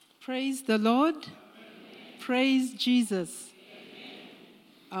Praise the Lord. Praise Jesus.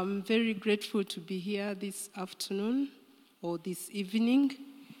 I'm very grateful to be here this afternoon or this evening.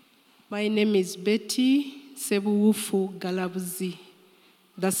 My name is Betty Sebuwufu Galabuzi.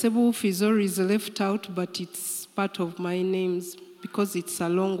 The Sebuwufu is always left out, but it's part of my names because it's a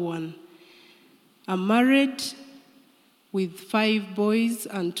long one. I'm married with 5 boys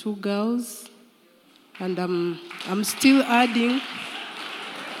and 2 girls, and I'm still adding.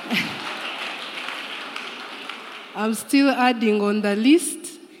 I'm still adding on the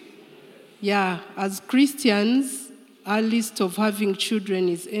list. Yeah, as Christians, our list of having children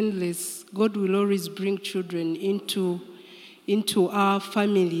is endless. God will always bring children into our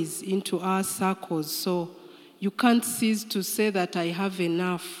families, into our circles. So you can't cease to say that I have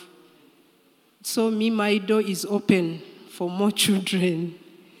enough. So my door is open for more children.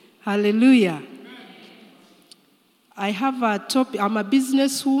 Hallelujah. I have a topic. I'm a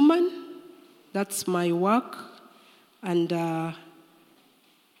businesswoman. That's my work. And I'm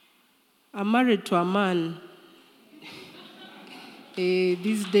married to a man.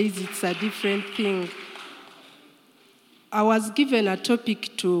 These days it's a different thing. I was given a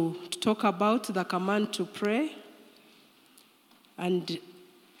topic to talk about, the command to pray. And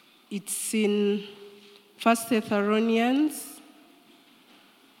it's in 1 Thessalonians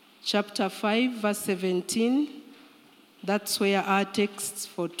chapter 5, verse 17. That's where our text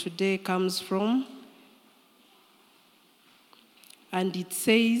for today comes from. And it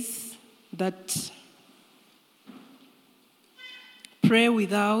says that pray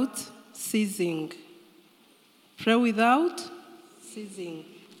without ceasing. Pray without ceasing.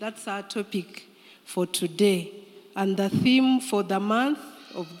 That's our topic for today. And the theme for the month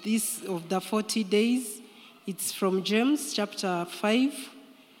of the 40 days, it's from James chapter 5,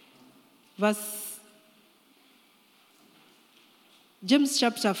 James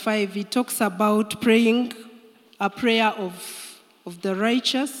chapter 5, it talks about praying. A prayer of the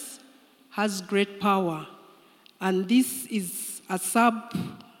righteous has great power. And this is a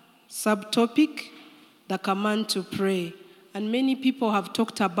subtopic, the command to pray. And many people have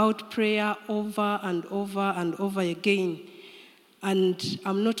talked about prayer over and over and over again. And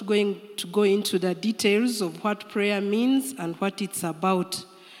I'm not going to go into the details of what prayer means and what it's about.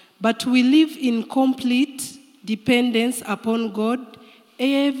 But we live in complete dependence upon God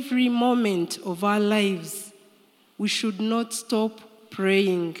every moment of our lives. We should not stop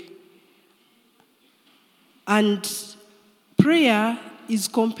praying. And prayer is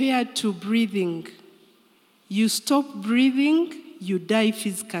compared to breathing. You stop breathing, you die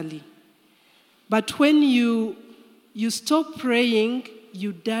physically. But when you stop praying,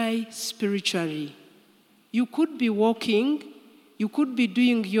 you die spiritually. You could be walking, you could be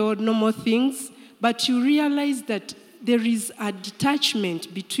doing your normal things, but you realize that there is a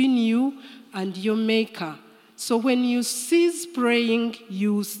detachment between you and your Maker. So when you cease praying,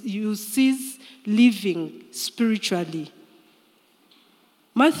 you cease living spiritually.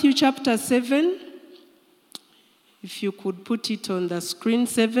 Matthew chapter 7, if you could put it on the screen,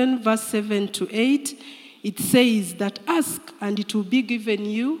 7, verse 7 to 8, it says that ask and it will be given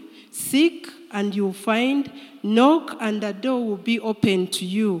you, seek and you'll find, knock and the door will be open to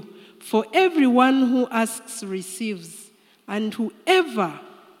you. For everyone who asks receives, and whoever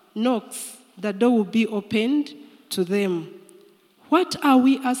knocks, the door will be opened to them. What are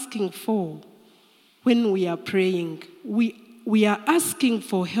we asking for when we are praying? We are asking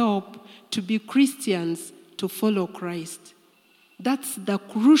for help to be Christians, to follow Christ. That's the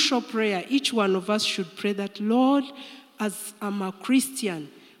crucial prayer. Each one of us should pray that, Lord, as I'm a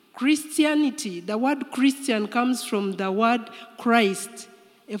Christian, Christianity, the word Christian comes from the word Christ.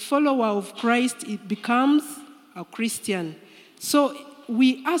 A follower of Christ, it becomes a Christian. So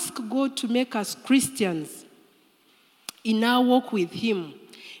we ask God to make us Christians in our walk with Him.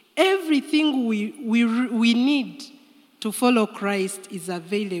 Everything we need to follow Christ is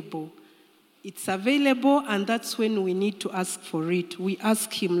available. It's available, and that's when we need to ask for it. We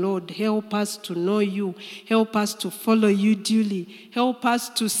ask Him, Lord, help us to know You. Help us to follow You duly. Help us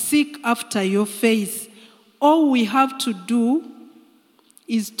to seek after Your face. All we have to do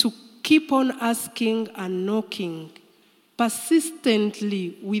is to keep on asking and knocking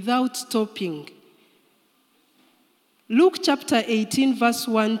persistently without stopping. Luke chapter 18, verse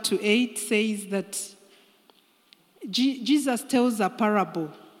 1 to 8 says that Jesus tells a parable.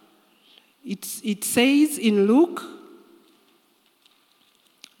 It says in Luke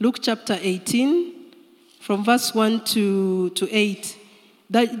chapter 18, from verse 1 to 8,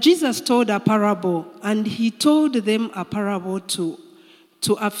 that Jesus told a parable, and He told them a parable to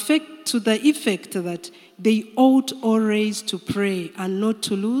to the effect that they ought always to pray and not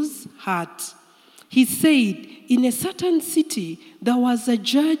to lose heart. He said, in a certain city, there was a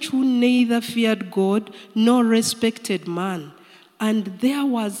judge who neither feared God nor respected man. And there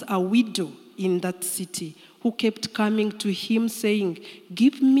was a widow in that city who kept coming to him saying,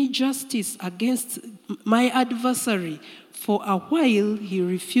 give me justice against my adversary. For a while he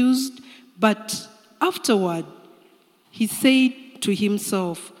refused, but afterward he said to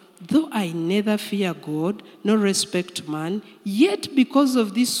himself, though I neither fear God nor respect man, yet because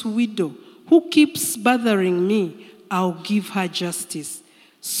of this widow who keeps bothering me, I'll give her justice,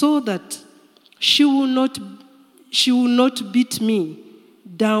 so that she will not beat me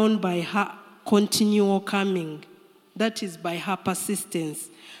down by her continual coming. That is by her persistence.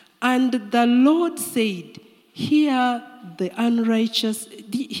 And the Lord said, hear what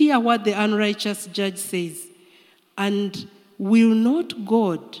the unrighteous judge says. And will not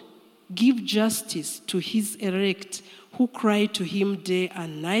God give justice to his elect who cry to him day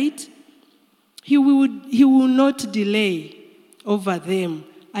and night? He will not delay over them.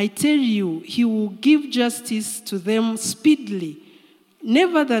 I tell you, he will give justice to them speedily.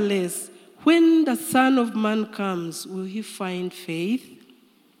 Nevertheless, when the Son of Man comes, will he find faith?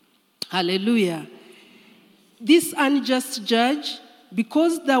 Hallelujah. This unjust judge,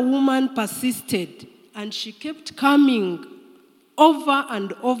 because the woman persisted and she kept coming over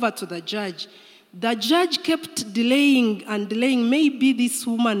and over to the judge kept delaying and delaying. Maybe this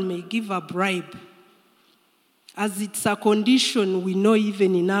woman may give a bribe, as it's a condition we know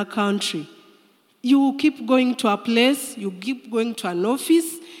even in our country. You keep going to a place, you keep going to an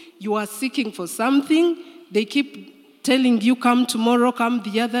office, you are seeking for something, they keep telling you, come tomorrow, come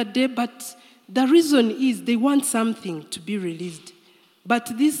the other day, but the reason is they want something to be released.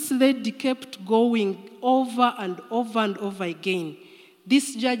 But this lady kept going over and over and over again.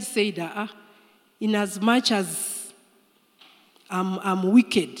 This judge said, in as much as I'm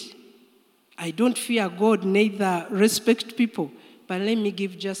wicked, I don't fear God, neither respect people, but let me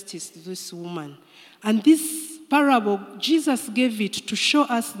give justice to this woman. And this parable, Jesus gave it to show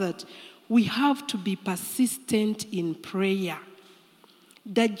us that we have to be persistent in prayer.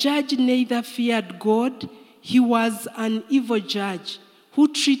 The judge neither feared God. He was an evil judge who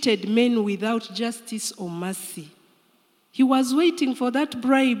treated men without justice or mercy. He was waiting for that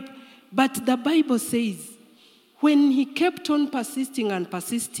bribe, but the Bible says, when he kept on persisting and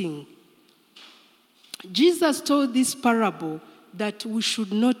persisting, Jesus told this parable that we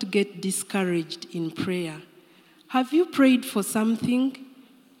should not get discouraged in prayer. Have you prayed for something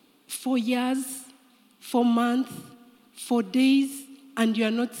for years, for months, for days, and you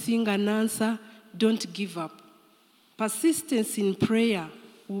are not seeing an answer? Don't give up. Persistence in prayer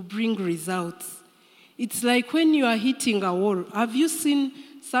will bring results. It's like when you are hitting a wall. Have you seen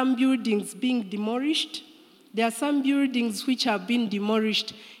some buildings being demolished? There are some buildings which have been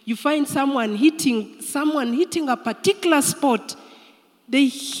demolished. You find someone hitting a particular spot. They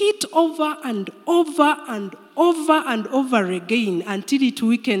hit over and over and over and over again until it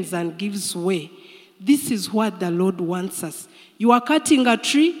weakens and gives way. This is what the Lord wants us. You are cutting a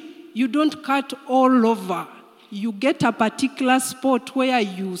tree, you don't cut all over. You get a particular spot where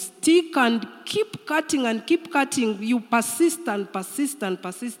you stick and keep cutting and keep cutting. You persist and persist and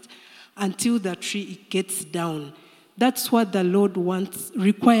persist until the tree gets down. That's what the Lord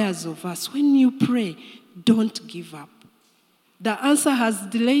requires of us. When you pray, don't give up. The answer has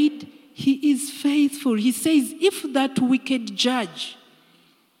delayed. He is faithful. He says, if that wicked judge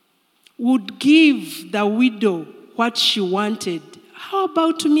would give the widow what she wanted, how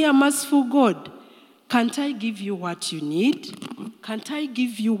about me, a merciful God? Can't I give you what you need? Can't I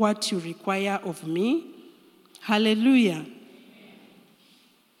give you what you require of me? Hallelujah.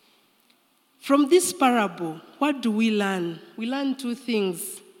 From this parable, what do we learn? We learn two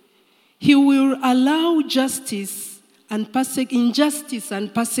things. He will allow injustice and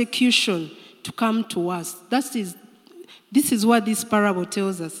persecution to come to us. This is what this parable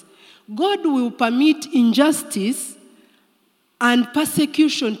tells us. God will permit injustice and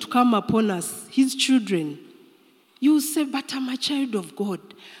persecution to come upon us, his children. You say, but I'm a child of God.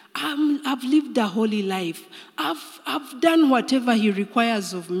 I've lived a holy life. I've done whatever he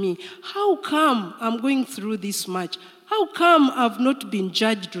requires of me. How come I'm going through this much? How come I've not been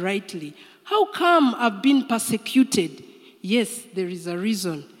judged rightly? How come I've been persecuted? Yes, there is a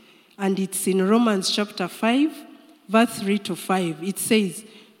reason. And it's in Romans chapter 5, verse 3 to 5. It says,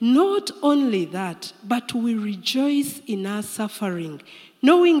 not only that, but we rejoice in our suffering,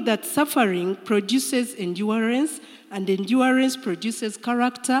 knowing that suffering produces endurance, and endurance produces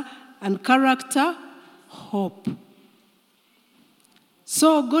character, and character, hope.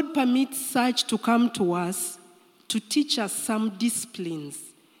 So God permits such to come to us to teach us some disciplines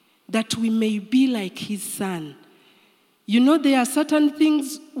that we may be like his son. You know, there are certain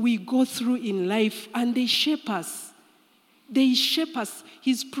things we go through in life and they shape us. They shape us.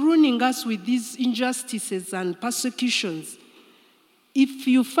 He's pruning us with these injustices and persecutions. If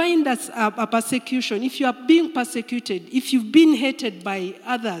you find that a persecution, if you are being persecuted, if you've been hated by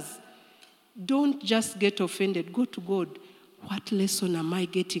others, don't just get offended. Go to God. What lesson am I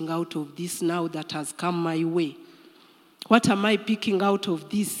getting out of this now that has come my way? What am I picking out of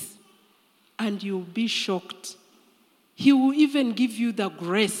this? And you'll be shocked. He will even give you the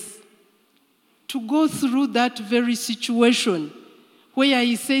grace to go through that very situation where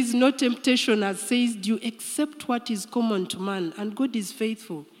he says, no temptation has seized you except what is common to man. And God is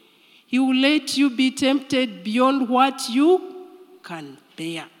faithful. He will let you be tempted beyond what you can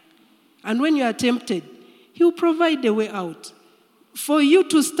bear. And when you are tempted, he will provide a way out. For you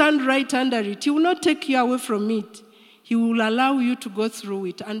to stand right under it, he will not take you away from it. He will allow you to go through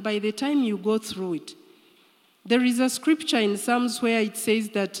it. And by the time you go through it, there is a scripture in Psalms where it says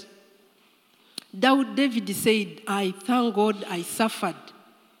that David said, I thank God I suffered.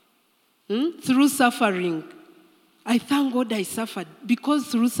 Through suffering. I thank God I suffered. Because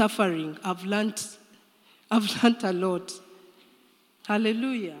through suffering, I've learned a lot.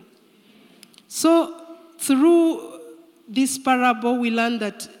 Hallelujah. So, through this parable, we learn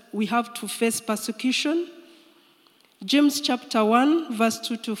that we have to face persecution. James chapter 1, verse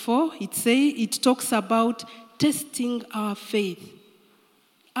 2-4, it talks about testing our faith.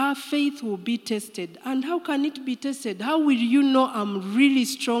 Our faith will be tested. And how can it be tested? How will you know I'm really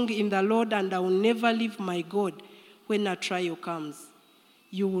strong in the Lord and I will never leave my God when a trial comes?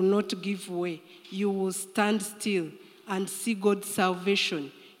 You will not give way. You will stand still and see God's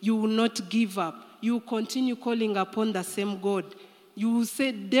salvation. You will not give up. You will continue calling upon the same God. You will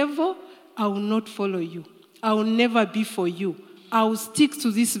say, devil, I will not follow you. I will never be for you. I will stick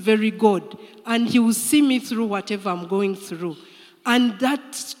to this very God. And he will see me through whatever I'm going through. And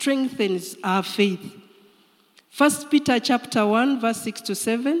that strengthens our faith. 1 Peter chapter 1, verse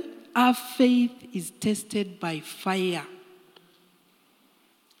 6-7, our faith is tested by fire.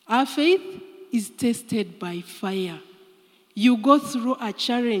 Our faith is tested by fire. You go through a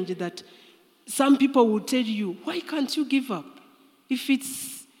challenge that some people will tell you, why can't you give up? If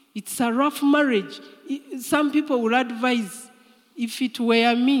it's a rough marriage, some people will advise, if it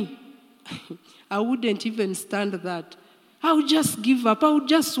were me, I wouldn't even stand that. I would just give up. I would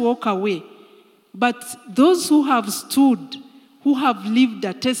just walk away. But those who have stood, who have lived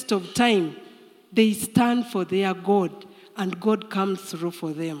a test of time, they stand for their God, and God comes through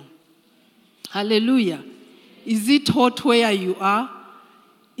for them. Hallelujah. Is it hot where you are?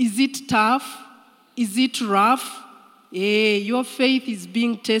 Is it tough? Is it rough? Your faith is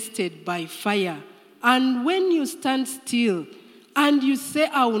being tested by fire. And when you stand still and you say,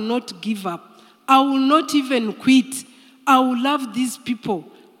 I will not give up, I will not even quit, I will love these people,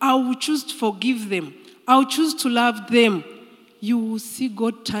 I will choose to forgive them, I will choose to love them, you will see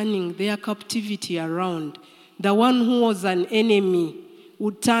God turning their captivity around. The one who was an enemy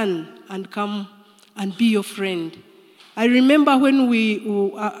would turn and come and be your friend. I remember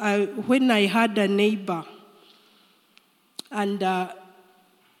when I had a neighbor, and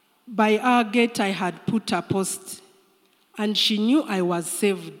by our gate I had put a post, and she knew I was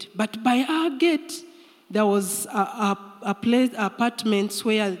saved. But by our gate, there was a place, apartments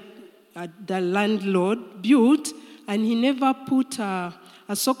where the landlord built, and he never put a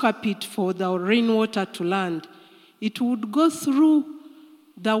soccer pit for the rainwater to land. It would go through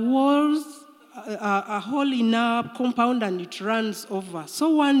the walls, a hole in our compound, and it runs over. So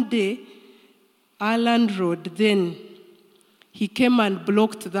one day, our landlord then, he came and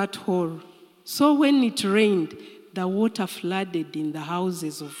blocked that hole. So when it rained, the water flooded in the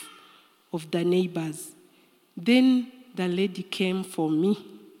houses of the neighbors. Then the lady came for me.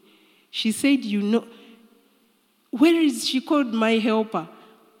 She said, she called my helper.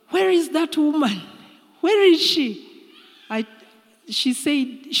 Where is that woman? Where is she? She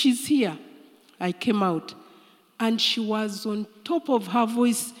said, she's here. I came out. And she was on top of her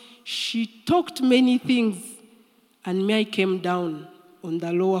voice. She talked many things. And me, I came down on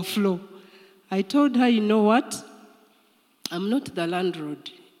the lower floor. I told her, you know what? I'm not the landlord.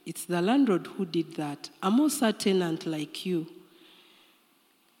 It's the landlord who did that. I'm also a tenant like you.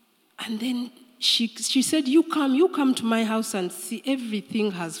 And then she said, you come to my house and see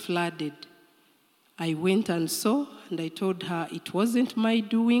everything has flooded. I went and saw, and I told her, it wasn't my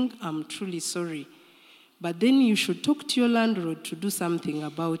doing. I'm truly sorry. But then you should talk to your landlord to do something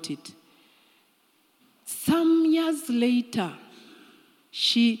about it. Some years later,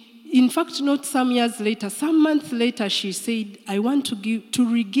 In fact, not some years later, some months later, she said, I want to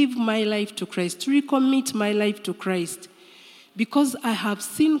re-give my life to Christ, to recommit my life to Christ, because I have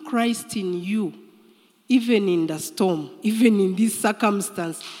seen Christ in you, even in the storm, even in this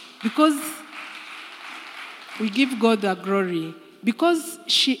circumstance, because we give God the glory, because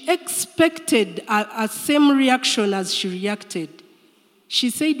she expected a same reaction as she reacted. She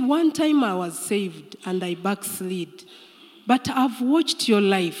said, one time I was saved and I backslid, but I've watched your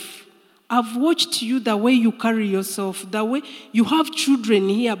life. I've watched you, the way you carry yourself, the way you have children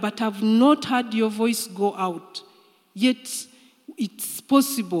here, but I've not heard your voice go out. Yet, it's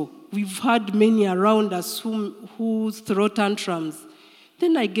possible. We've had many around us who throw tantrums.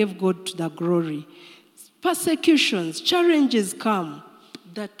 Then I gave God the glory. Persecutions, challenges come,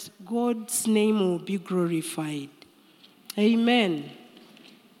 that God's name will be glorified. Amen.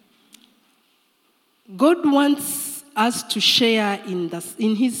 God wants us to share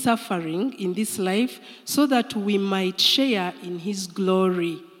in his suffering in this life so that we might share in his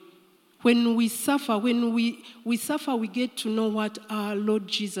glory. When we suffer, we get to know what our Lord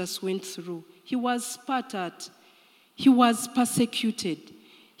Jesus went through. He was spat at. He was persecuted.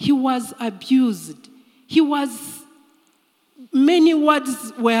 He was abused. Many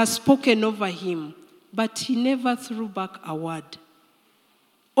words were spoken over him, but he never threw back a word.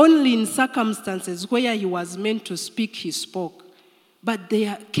 Only in circumstances where he was meant to speak, he spoke. But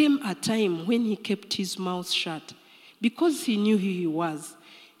there came a time when he kept his mouth shut because he knew who he was.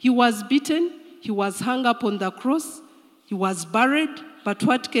 He was beaten, he was hung up on the cross, he was buried, but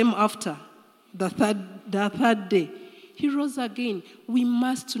what came after? The third day, he rose again. We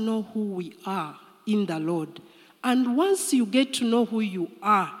must know who we are in the Lord. And once you get to know who you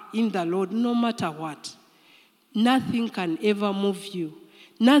are in the Lord, no matter what, nothing can ever move you.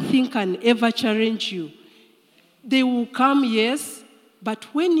 Nothing can ever challenge you. They will come, yes, but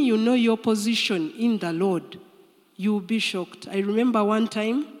when you know your position in the Lord, you will be shocked. I remember one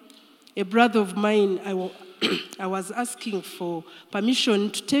time, a brother of mine, I was asking for permission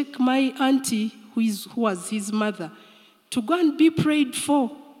to take my auntie, who was his mother, to go and be prayed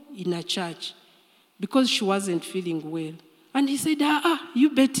for in a church because she wasn't feeling well. And he said, you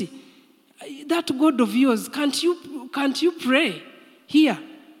Betty, that God of yours, can't you pray here?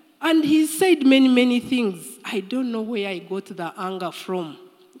 And he said many, many things. I don't know where I got the anger from.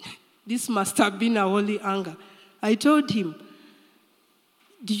 This must have been a holy anger. I told him,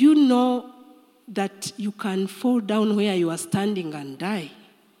 do you know that you can fall down where you are standing and die?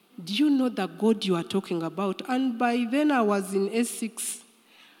 Do you know the God you are talking about? And by then I was in S6.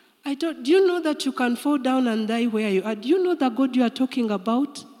 I thought, do you know that you can fall down and die where you are? Do you know the God you are talking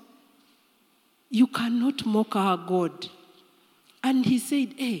about? You cannot mock our God. And he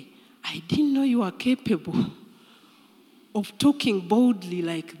said, hey, I didn't know you were capable of talking boldly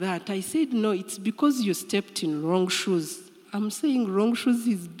like that. I said, no, it's because you stepped in wrong shoes. I'm saying wrong shoes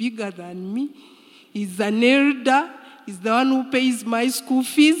is bigger than me. He's an elder. He's the one who pays my school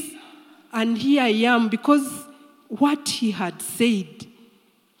fees. And here I am because what he had said,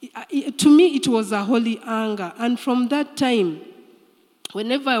 to me it was a holy anger. And from that time,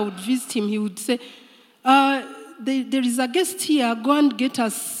 whenever I would visit him, he would say, there is a guest here, go and get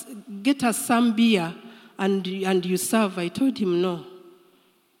us some beer and you serve. I told him, no,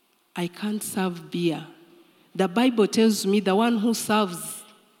 I can't serve beer. The Bible tells me the one who serves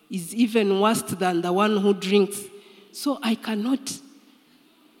is even worse than the one who drinks. So I cannot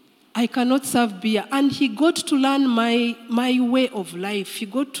serve beer. And he got to learn my way of life. He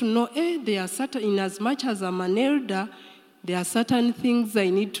got to know, there are certain, in as much as I'm an elder, there are certain things I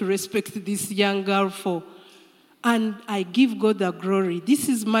need to respect this young girl for. And I give God the glory. This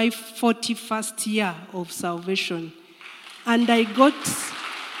is my 41st year of salvation. And I got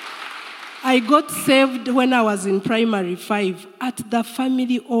saved when I was in primary 5 at the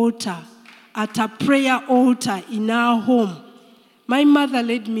family altar, at a prayer altar in our home. My mother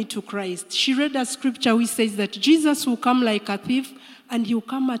led me to Christ. She read a scripture which says that Jesus will come like a thief and he will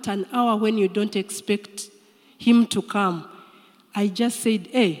come at an hour when you don't expect him to come. I just said,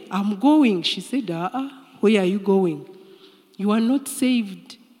 hey, I'm going. She said, where are you going? You are not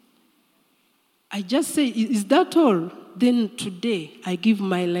saved. I just say, is that all? Then today, I give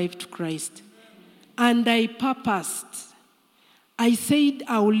my life to Christ. And I purposed. I said,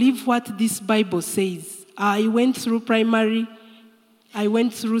 I will live what this Bible says. I went through primary. I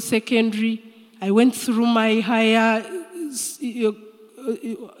went through secondary. I went through my higher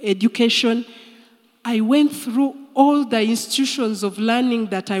education. I went through all the institutions of learning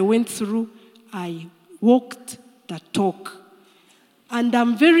that I went through. I walked the talk. And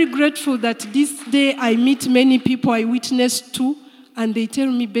I'm very grateful that this day I meet many people I witnessed to, and they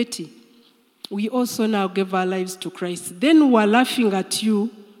tell me, Betty, we also now gave our lives to Christ. Then we're laughing at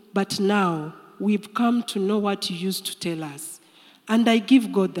you, but now we've come to know what you used to tell us. And I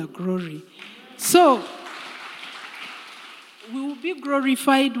give God the glory. So, we will be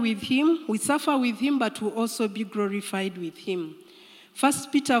glorified with him. We suffer with him, but we'll also be glorified with him. 1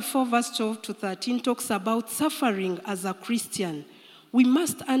 Peter 4, verse 12 to 13 talks about suffering as a Christian. We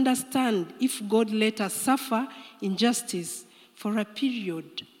must understand if God let us suffer injustice for a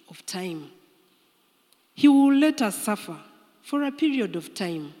period of time. He will let us suffer for a period of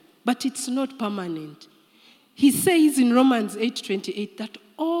time, but it's not permanent. He says in Romans 8:28 that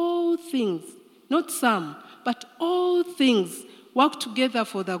all things, not some, but all things work together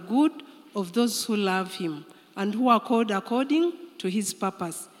for the good of those who love him and who are called according to his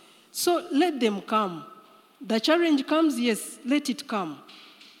purpose. So let them come. The challenge comes, yes, let it come.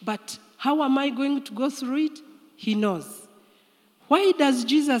 But how am I going to go through it? He knows. Why does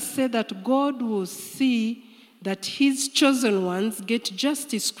Jesus say that God will see that his chosen ones get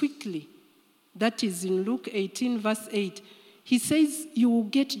justice quickly? That is in Luke 18, verse 8. He says you will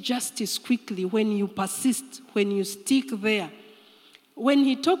get justice quickly when you persist, when you stick there. When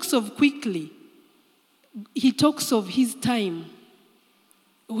he talks of quickly, he talks of his time.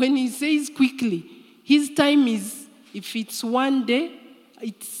 When he says quickly, his time is, if it's one day,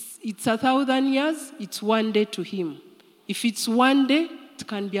 it's 1,000 years, it's one day to him. If it's one day, it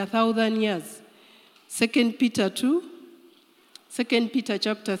can be 1,000 years. 2 Peter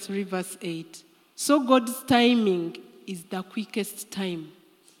chapter 3, verse 8. So God's timing is the quickest time.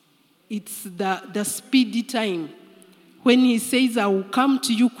 It's the speedy time. When he says, I will come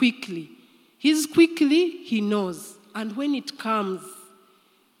to you quickly, his quickly, he knows. And when it comes,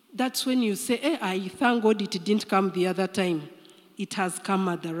 that's when you say, I thank God it didn't come the other time. It has come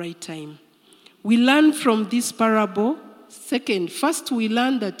at the right time. We learn from this parable. First we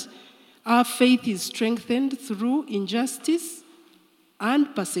learn that our faith is strengthened through injustice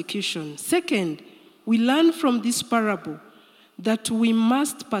and persecution. Second, we learn from this parable that we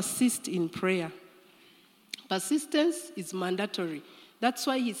must persist in prayer. Persistence is mandatory. That's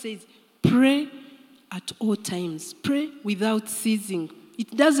why he says, pray at all times. Pray without ceasing.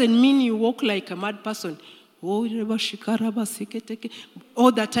 It doesn't mean you walk like a mad person. All the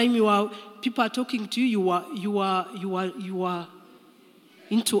time people are talking to you, you are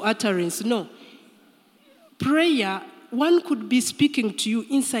into utterance. No. Prayer, one could be speaking to you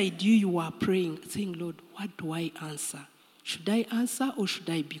inside you, you are praying, saying, Lord, what do I answer? Should I answer or should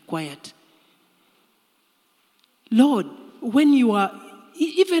I be quiet? Lord, when you are,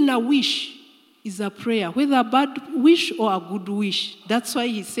 even a wish is a prayer, whether a bad wish or a good wish. That's why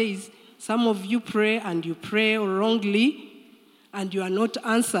he says, some of you pray and you pray wrongly and you are not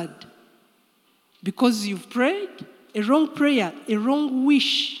answered. Because you've prayed a wrong prayer, a wrong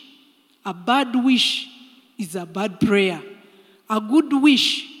wish, a bad wish is a bad prayer. A good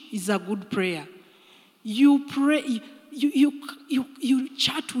wish is a good prayer. You pray, you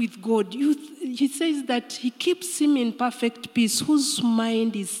chat with God. He says that he keeps him in perfect peace, whose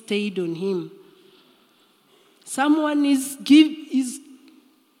mind is stayed on him. Someone is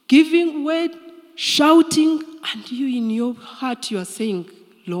giving word, shouting, and you in your heart you are saying,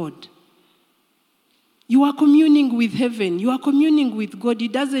 Lord. You are communing with heaven. You are communing with God.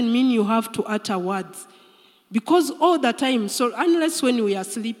 It doesn't mean you have to utter words. Because all the time, so unless when we are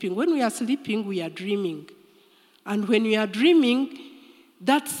sleeping we are dreaming. And when we are dreaming,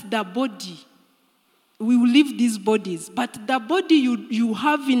 that's the body. We will leave these bodies. But the body you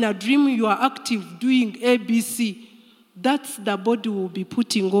have in a dream, you are active doing ABC. That's the body will be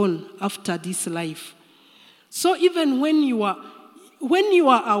putting on after this life. So even when you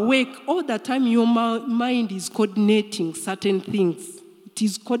are awake, all the time your mind is coordinating certain things. It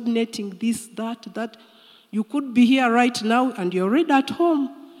is coordinating this, that. You could be here right now and you're already at home.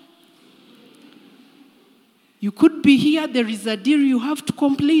 You could be here, there is a deal you have to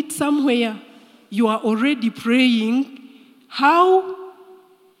complete somewhere. You are already praying. How?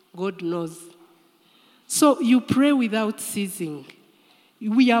 God knows. So you pray without ceasing.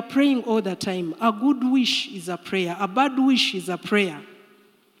 We are praying all the time. A good wish is a prayer. A bad wish is a prayer.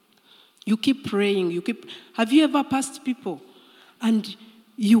 You keep praying. Have you ever passed people and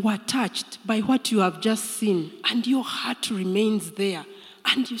you were touched by what you have just seen and your heart remains there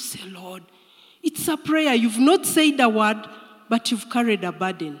and you say, Lord, it's a prayer. You've not said a word, but you've carried a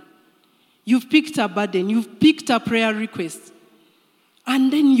burden. You've picked a burden. You've picked a prayer request.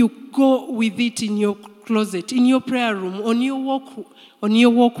 And then you go with it in your closet, in your prayer room, on your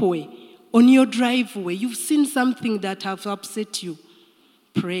walkway, on your driveway. You've seen something that has upset you.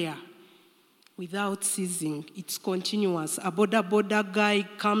 Prayer. without ceasing. It's continuous. A border guy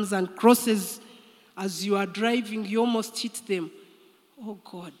comes and crosses as you are driving, you almost hit them. Oh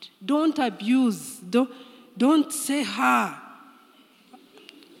God, don't abuse. Don't say her.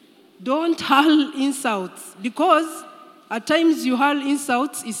 Don't hurl insults, because at times you hurl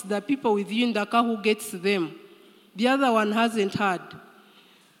insults, it's the people with you in the car who gets them. The other one hasn't heard.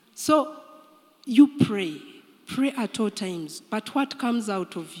 So you pray at all times. But what comes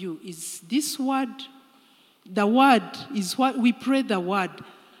out of you is this word. The word is what we pray, the word.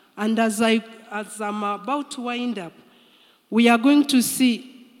 And as I'm about to wind up, we are going to see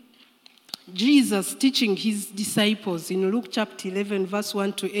Jesus teaching his disciples in Luke chapter 11, verse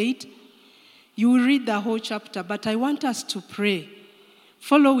 1 to 8. You will read the whole chapter, but I want us to pray,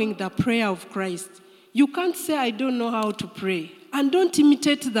 following the prayer of Christ. You can't say, I don't know how to pray. And don't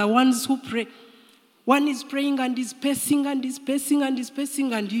imitate the ones who pray. One is praying and is pacing and is pacing and is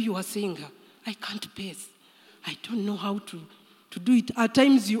pacing, and you are saying, I can't pace. I don't know how to do it. At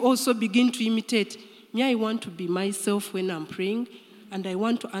times you also begin to imitate. Me, I want to be myself when I'm praying, and I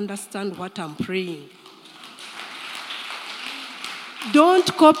want to understand what I'm praying.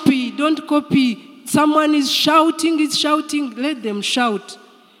 Don't copy. Someone is shouting, let them shout.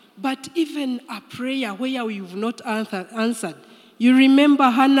 But even a prayer where you've not answered. You remember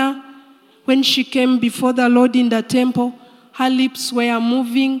Hannah, when she came before the Lord in the temple, her lips were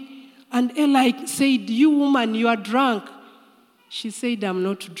moving, and Eli said, you woman, you are drunk. She said, I'm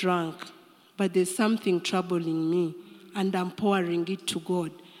not drunk, but there's something troubling me, and I'm pouring it to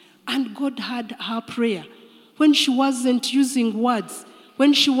God. And God heard her prayer when she wasn't using words,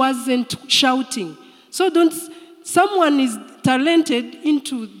 when she wasn't shouting. So someone is talented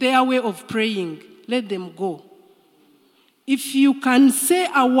into their way of praying. Let them go. If you can say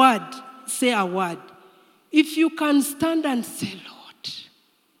a word, say a word. If you can stand and say,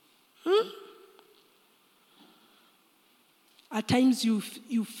 Lord. At times you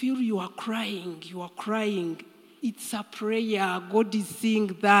feel you are crying. It's a prayer. God is seeing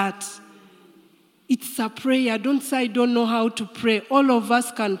that. It's a prayer. Don't say, I don't know how to pray. All of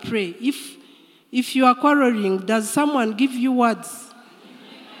us can pray. If you are quarreling, does someone give you words?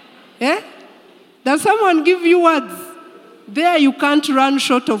 Does someone give you words? There you can't run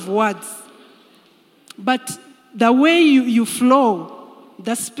short of words. But the way you flow,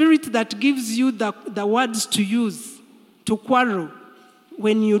 the Spirit that gives you the words to use, to quarrel,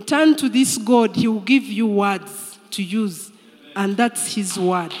 when you turn to this God, he will give you words to use. And that's his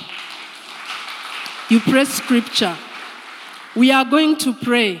word. You pray scripture. We are going to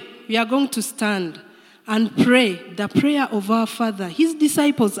pray. We are going to stand and pray the prayer of our Father. His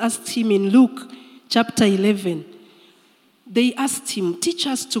disciples asked him in Luke chapter 11. They asked him, teach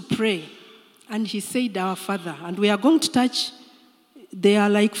us to pray. And he said, our Father. And we are going to touch, they are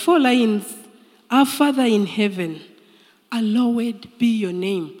like 4 lines. Our Father in heaven, hallowed be your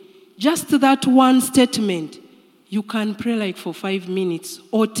name. Just that one statement, you can pray like for 5 minutes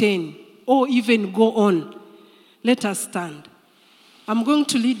or 10 or even go on. Let us stand. I'm going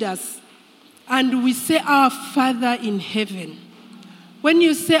to lead us. And we say, our Father in heaven. When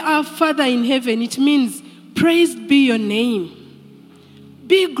you say, our Father in heaven, it means, praised be your name.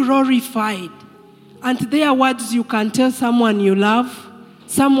 Be glorified. And there are words you can tell someone you love,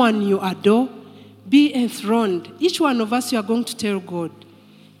 someone you adore. Be enthroned. Each one of us, you are going to tell God,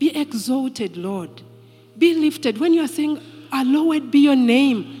 be exalted, Lord. Be lifted. When you are saying, hallowed be your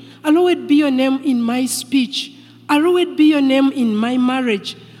name. Hallowed be your name in my speech. Hallowed be your name in my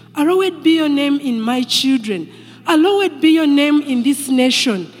marriage. Hallowed be your name in my children. Hallowed be your name in this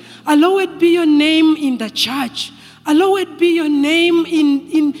nation. Hallowed be your name in the church. Hallowed be your name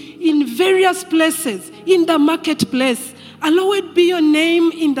in various places, in the marketplace. Hallowed be your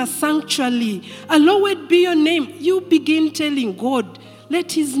name in the sanctuary. Hallowed be your name. You begin telling God,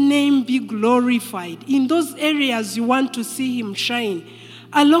 let his name be glorified. In those areas you want to see him shine.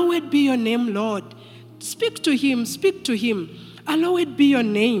 Hallowed be your name, Lord. Speak to him, speak to him. Hallowed be your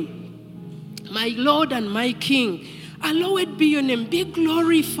name, my Lord and my King. Hallowed be your name. Be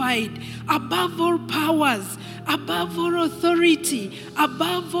glorified above all powers, above all authority,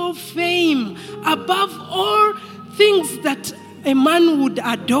 above all fame, above all things that a man would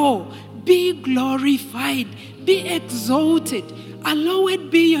adore. Be glorified. Be exalted. Hallowed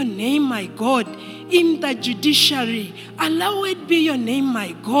be your name, my God, in the judiciary. Hallowed be your name,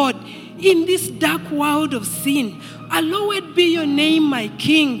 my God, in this dark world of sin. Hallowed be your name, my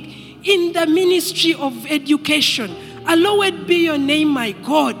King, in the ministry of education. Hallowed be your name, my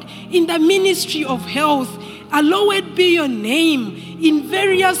God, in the ministry of health. Hallowed be your name in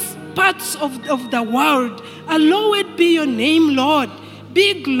various parts of the world. Hallowed be your name, Lord.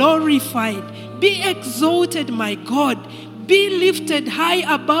 Be glorified. Be exalted, my God. Be lifted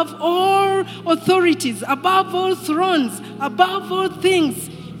high above all authorities, above all thrones, above all things.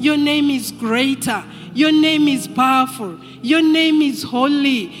 Your name is greater. Your name is powerful. Your name is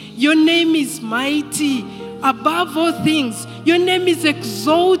holy. Your name is mighty. Above all things, your name is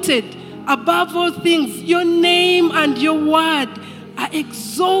exalted. Above all things, your name and your word are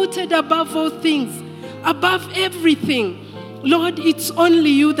exalted above all things, above everything. Lord, it's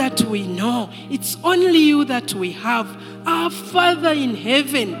only you that we know. It's only you that we have. Our Father in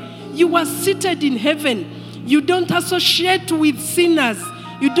heaven, you are seated in heaven. You don't associate with sinners.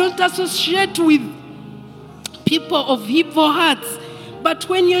 You don't associate with people of evil hearts. But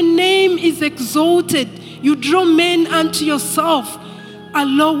when your name is exalted, you draw men unto yourself.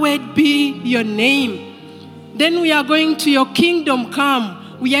 Hallowed be your name. Then we are going to your kingdom come.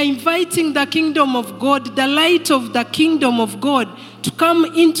 We are inviting the kingdom of God, the light of the kingdom of God, to come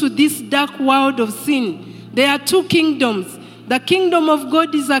into this dark world of sin. There are two kingdoms. The kingdom of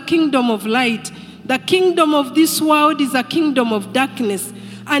God is a kingdom of light. The kingdom of this world is a kingdom of darkness.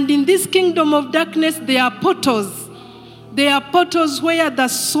 And in this kingdom of darkness, there are portals. There are portals where the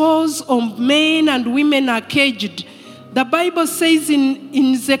souls of men and women are caged. The Bible says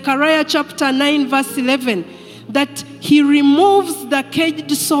in Zechariah chapter 9, verse 11, that he removes the caged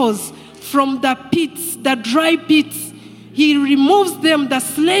souls from the pits, the dry pits. He removes them, the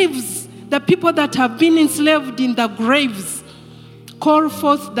slaves, the people that have been enslaved in the graves. Call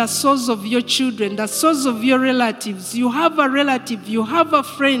forth the souls of your children, the souls of your relatives. You have a relative, you have a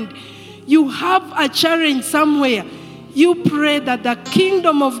friend, you have a challenge somewhere. You pray that the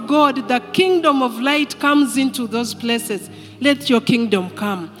kingdom of God, the kingdom of light comes into those places. Let your kingdom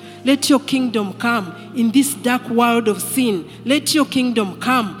come. Let your kingdom come in this dark world of sin. Let your kingdom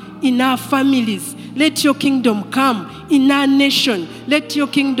come in our families. Let your kingdom come in our nation. Let your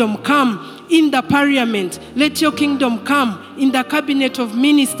kingdom come in the parliament. Let your kingdom come in the cabinet of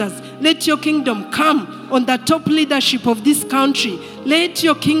ministers. Let your kingdom come on the top leadership of this country. Let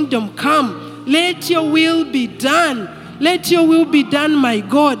your kingdom come. Let your will be done. Let your will be done, my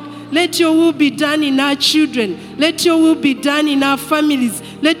God. Let your will be done in our children. Let your will be done in our families.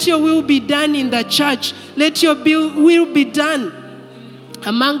 Let your will be done in the church. Let your will be done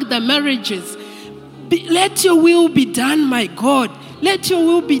among the marriages. Let your will be done, my God. Let your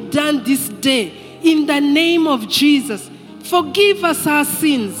will be done this day in the name of Jesus. Forgive us our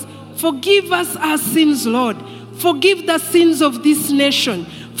sins. Forgive us our sins, Lord. Forgive the sins of this nation.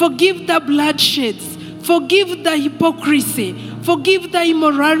 Forgive the bloodsheds. Forgive the hypocrisy. Forgive the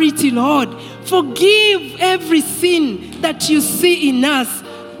immorality, Lord. Forgive every sin that you see in us.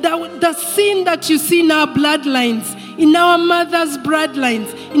 The sin that you see in our bloodlines, in our mother's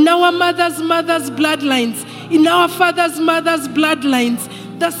bloodlines, in our mother's bloodlines, in our father's mother's bloodlines.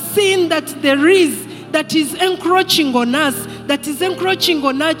 The sin that there is that is encroaching on us, that is encroaching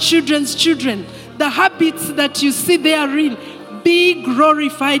on our children's children. The habits that you see therein. Be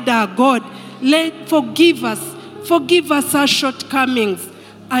glorified, our God. Forgive us our shortcomings,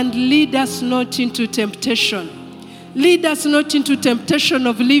 and lead us not into temptation. Lead us not into temptation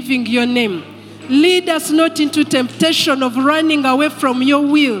of leaving your name. Lead us not into temptation of running away from your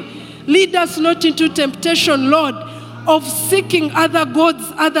will. Lead us not into temptation, Lord, of seeking other gods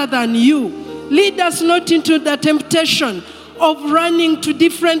other than you. Lead us not into the temptation of running to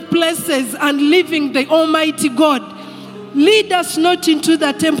different places and leaving the Almighty God. Lead us not into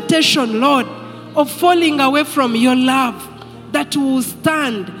the temptation, Lord, of falling away from your love, that will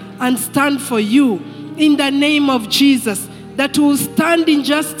stand and stand for you in the name of Jesus, that will stand in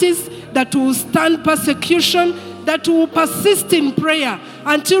justice, that will stand persecution, that will persist in prayer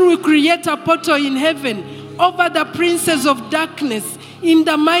until we create a portal in heaven over the princes of darkness. In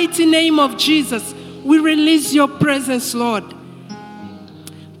the mighty name of Jesus, we release your presence, Lord.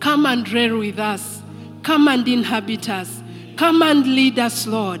 Come and dwell with us. Come and inhabit us. Come and lead us,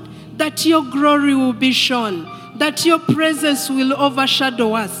 Lord, that your glory will be shown, that your presence will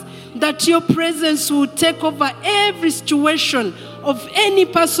overshadow us, that your presence will take over every situation of any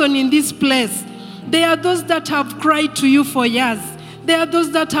person in this place. There are those that have cried to you for years. There are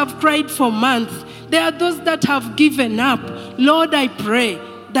those that have cried for months. There are those that have given up. Lord, I pray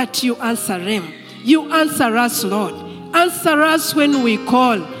that you answer them. You answer us, Lord. Answer us when we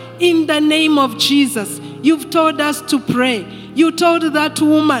call. In the name of Jesus, you've told us to pray. You told that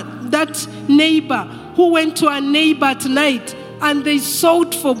woman, that neighbor who went to a neighbor at night and they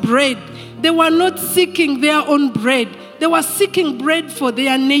sought for bread. They were not seeking their own bread. They were seeking bread for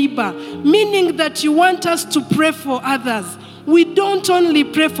their neighbor, meaning that you want us to pray for others. We don't only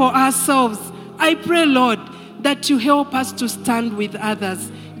pray for ourselves. I pray, Lord, that you help us to stand with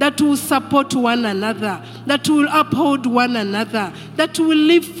others. that will support one another, that will uphold one another, that will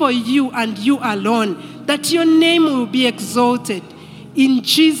live for you and you alone, that your name will be exalted. In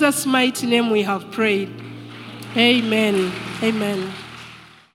Jesus' mighty name we have prayed. Amen. Amen.